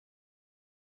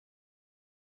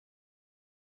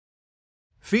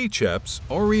Ficep's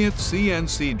Orient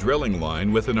CNC drilling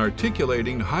line with an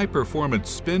articulating high-performance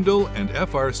spindle and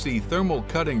FRC thermal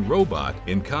cutting robot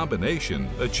in combination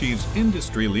achieves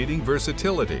industry-leading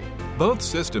versatility. Both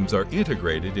systems are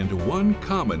integrated into one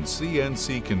common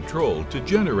CNC control to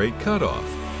generate cutoff,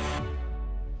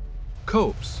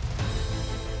 copes,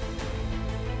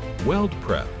 weld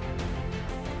prep,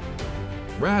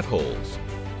 rat holes,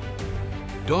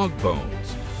 dog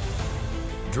bones,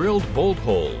 drilled bolt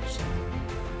holes,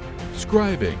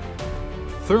 scribing,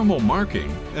 thermal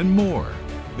marking, and more.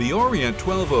 The Orient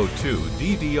 1202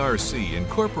 DDRC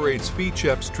incorporates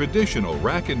Ficep's traditional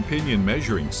rack and pinion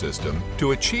measuring system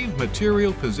to achieve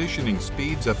material positioning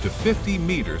speeds up to 50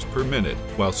 meters per minute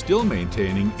while still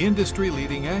maintaining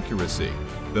industry-leading accuracy.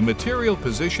 The material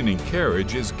positioning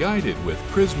carriage is guided with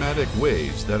prismatic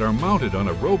ways that are mounted on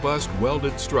a robust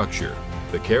welded structure.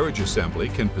 The carriage assembly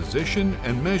can position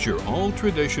and measure all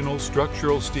traditional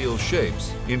structural steel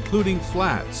shapes, including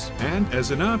flats and,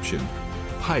 as an option,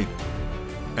 pipe.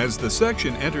 As the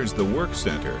section enters the work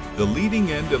center, the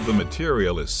leading end of the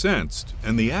material is sensed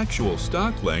and the actual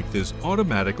stock length is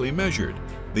automatically measured.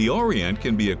 The Orient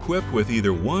can be equipped with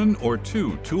either 1 or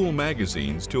 2 tool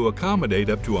magazines to accommodate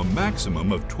up to a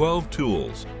maximum of 12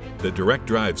 tools. The direct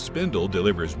drive spindle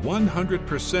delivers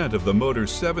 100% of the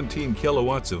motor's 17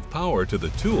 kilowatts of power to the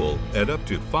tool at up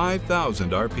to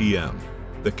 5,000 RPM.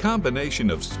 The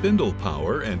combination of spindle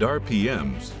power and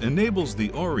RPMs enables the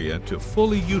Orient to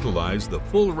fully utilize the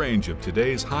full range of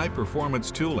today's high-performance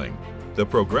tooling. The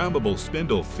programmable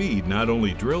spindle feed not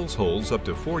only drills holes up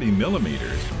to 40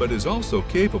 millimeters, but is also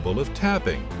capable of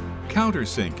tapping,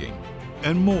 countersinking,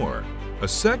 and more. A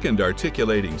second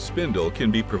articulating spindle can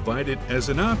be provided as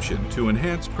an option to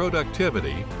enhance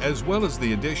productivity, as well as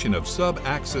the addition of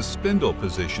sub-axis spindle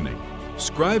positioning.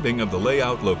 Scribing of the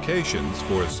layout locations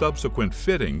for a subsequent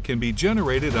fitting can be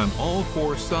generated on all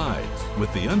 4 sides,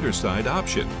 with the underside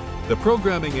option. The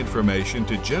programming information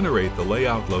to generate the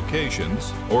layout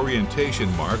locations,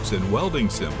 orientation marks, and welding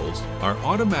symbols are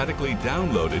automatically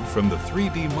downloaded from the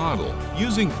 3D model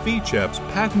using Ficep's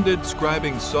patented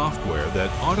scribing software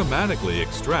that automatically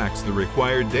extracts the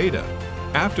required data.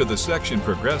 After the section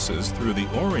progresses through the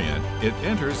Orient, it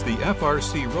enters the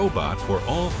FRC robot for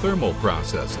all thermal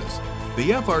processes.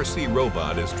 The FRC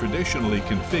robot is traditionally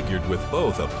configured with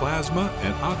both a plasma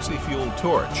and oxy-fuel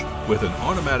torch, with an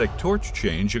automatic torch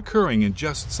change occurring in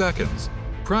just seconds.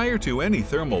 Prior to any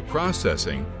thermal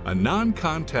processing, a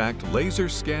non-contact laser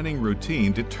scanning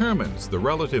routine determines the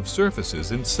relative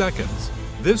surfaces in seconds.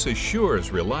 This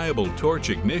assures reliable torch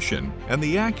ignition and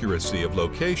the accuracy of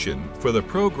location for the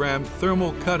programmed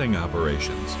thermal cutting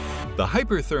operations. The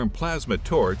hypertherm plasma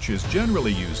torch is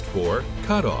generally used for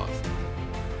cutoff,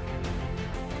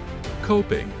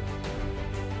 coping,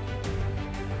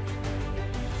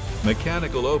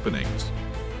 mechanical openings,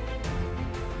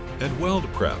 and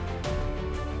weld prep.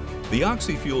 The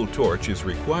oxy-fuel torch is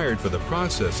required for the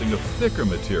processing of thicker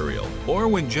material or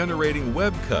when generating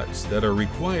web cuts that are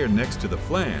required next to the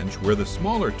flange where the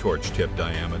smaller torch tip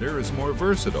diameter is more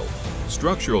versatile.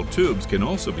 Structural tubes can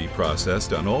also be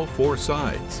processed on all 4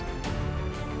 sides.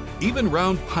 Even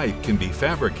round pipe can be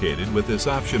fabricated with this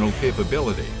optional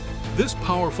capability. This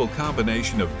powerful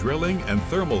combination of drilling and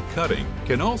thermal cutting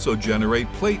can also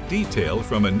generate plate detail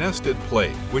from a nested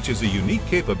plate, which is a unique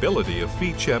capability of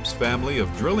Ficep's family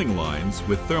of drilling lines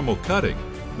with thermal cutting.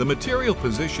 The material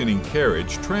positioning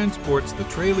carriage transports the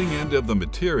trailing end of the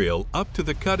material up to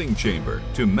the cutting chamber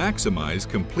to maximize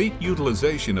complete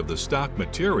utilization of the stock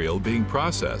material being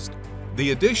processed.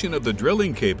 The addition of the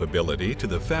drilling capability to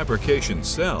the fabrication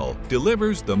cell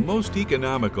delivers the most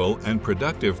economical and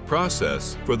productive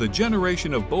process for the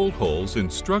generation of bolt holes in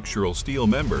structural steel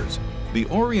members. The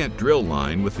Orient drill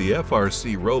line with the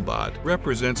FRC robot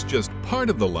represents just part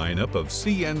of the lineup of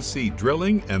CNC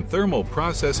drilling and thermal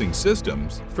processing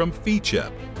systems from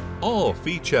Ficep. All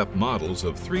Ficep models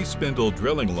of 3-spindle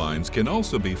drilling lines can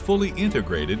also be fully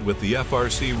integrated with the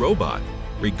FRC robot.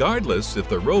 Regardless if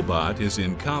the robot is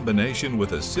in combination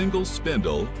with a single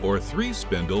spindle or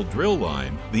 3-spindle drill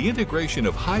line, the integration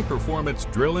of high-performance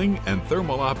drilling and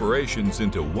thermal operations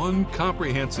into one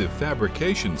comprehensive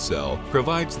fabrication cell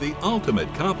provides the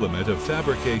ultimate complement of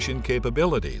fabrication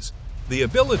capabilities. The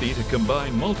ability to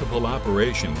combine multiple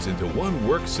operations into one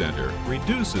work center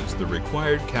reduces the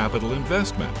required capital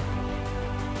investment.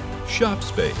 Shop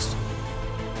space,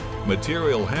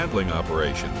 material handling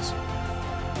operations,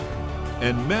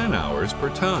 and man-hours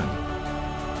per ton.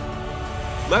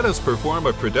 Let us perform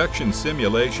a production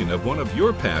simulation of one of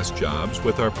your past jobs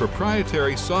with our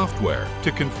proprietary software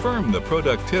to confirm the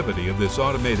productivity of this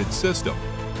automated system.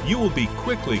 you will be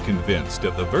quickly convinced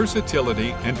of the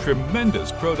versatility and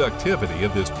tremendous productivity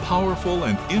of this powerful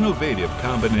and innovative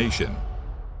combination.